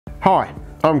Hi,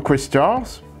 I'm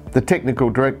Giles, the Technical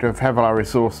Director of Havilah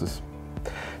Resources.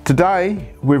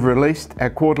 Today we've released our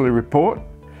quarterly report,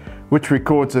 which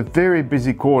records a very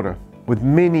busy quarter with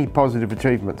many positive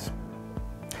achievements.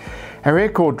 Our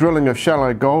air-core drilling of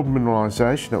shallow gold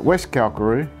mineralisation at West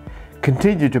Kalkaroo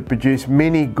continued to produce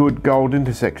many good gold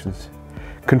intersections,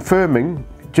 confirming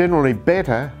generally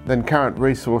better than current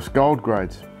resource gold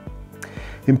grades.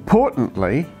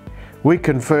 Importantly, we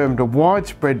confirmed a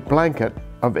widespread blanket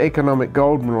of economic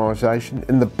gold mineralisation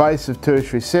in the base of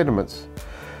tertiary sediments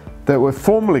that were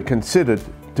formerly considered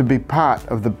to be part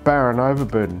of the barren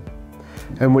overburden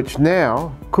and which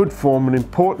now could form an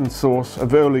important source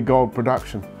of early gold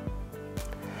production.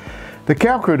 The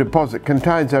Kalkaroo deposit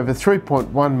contains over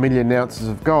 3.1 million ounces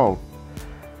of gold,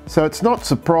 so it's not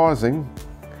surprising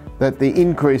that the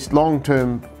increased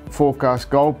long-term forecast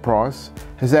gold price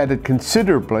has added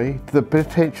considerably to the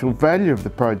potential value of the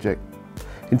project,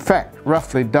 in fact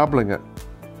roughly doubling it.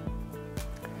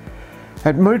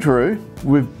 At Mutooroo,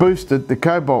 we've boosted the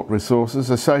cobalt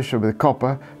resources associated with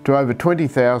copper to over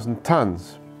 20,000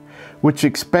 tonnes, which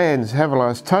expands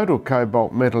Havilah's total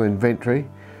cobalt metal inventory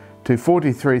to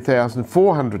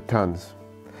 43,400 tonnes,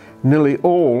 nearly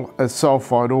all as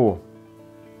sulphide ore.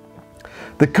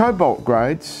 The cobalt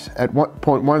grades at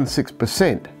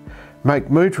 0.16% make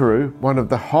Mutooroo one of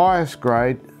the highest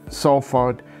grade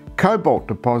sulphide cobalt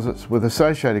deposits with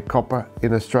associated copper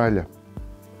in Australia.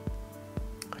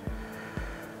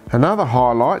 Another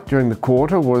highlight during the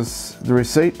quarter was the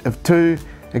receipt of 2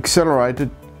 Accelerated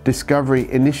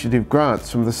Discovery Initiative grants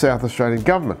from the South Australian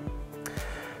Government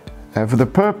for the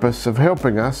purpose of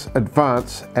helping us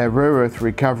advance our rare earth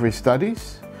recovery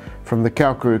studies from the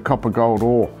Kalkaroo copper gold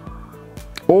ore.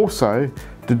 Also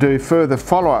to do further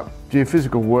follow-up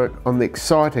geophysical work on the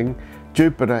exciting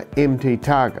Jupiter MT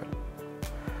target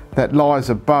that lies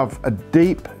above a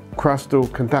deep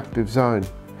crustal conductive zone,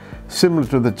 similar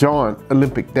to the giant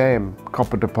Olympic Dam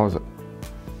copper deposit.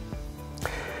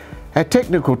 Our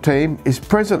technical team is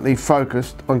presently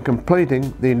focused on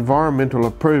completing the environmental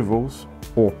approvals,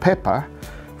 or PEPA,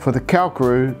 for the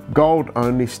Kalkaroo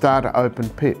gold-only starter open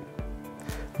pit.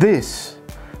 This,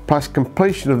 plus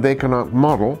completion of the economic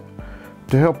model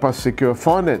to help us secure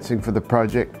financing for the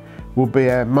project, will be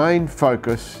our main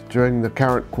focus during the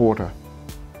current quarter.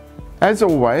 As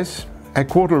always, our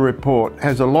quarterly report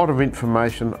has a lot of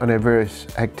information on our various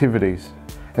activities,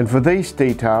 and for these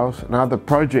details and other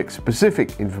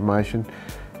project-specific information,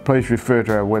 please refer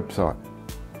to our website.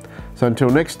 So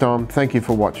until next time, thank you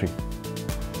for watching.